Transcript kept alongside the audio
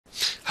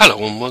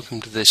Hello and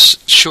welcome to this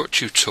short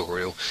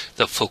tutorial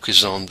that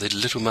focuses on the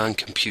Little Man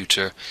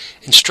Computer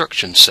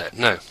instruction set.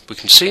 Now, we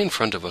can see in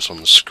front of us on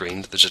the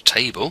screen that there's a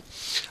table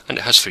and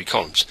it has three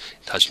columns.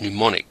 It has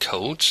mnemonic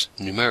codes,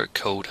 numeric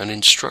code and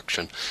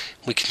instruction.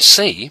 We can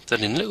see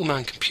that in Little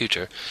Man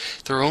Computer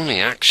there are only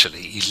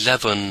actually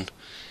 11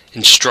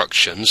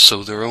 instructions,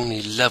 so there are only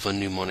 11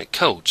 mnemonic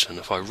codes. And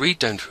if I read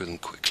down through them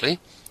quickly,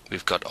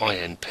 we've got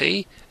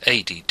INP,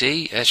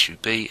 ADD,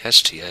 SUB,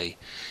 STA,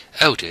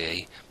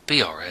 LDA,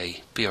 BRA,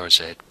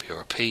 BRZ,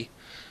 BRP,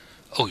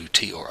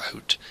 OUT or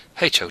out,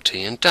 HOT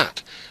and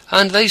DAT.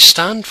 And they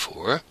stand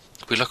for,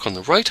 if we look on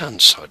the right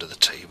hand side of the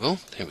table,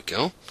 here we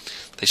go,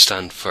 they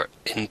stand for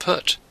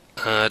input,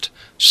 add,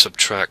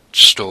 subtract,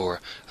 store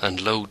and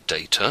load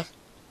data.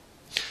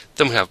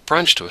 Then we have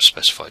branch to a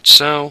specified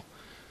cell,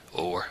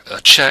 or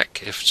a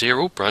check if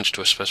 0, branch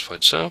to a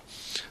specified cell,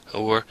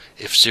 or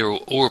if 0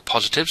 or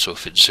positive, so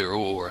if it's 0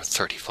 or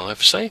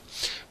 35 say,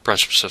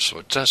 branch to a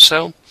specified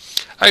cell,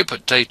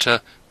 output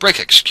data, break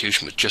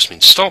execution, which just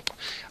means stop,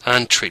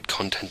 and treat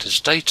content as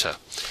data.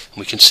 And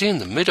we can see in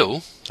the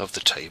middle of the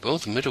table,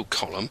 the middle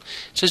column,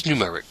 it says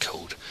numeric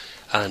code.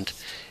 And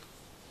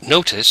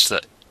notice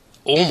that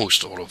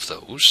almost all of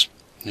those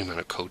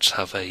numeric codes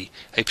have a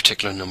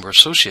particular number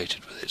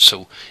associated with it.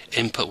 So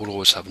input will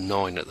always have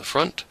 9 at the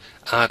front,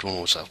 add will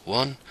always have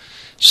 1,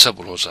 sub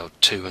will always have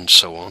 2, and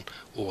so on,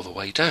 all the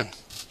way down.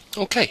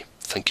 Okay,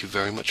 thank you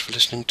very much for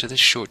listening to this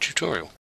short tutorial.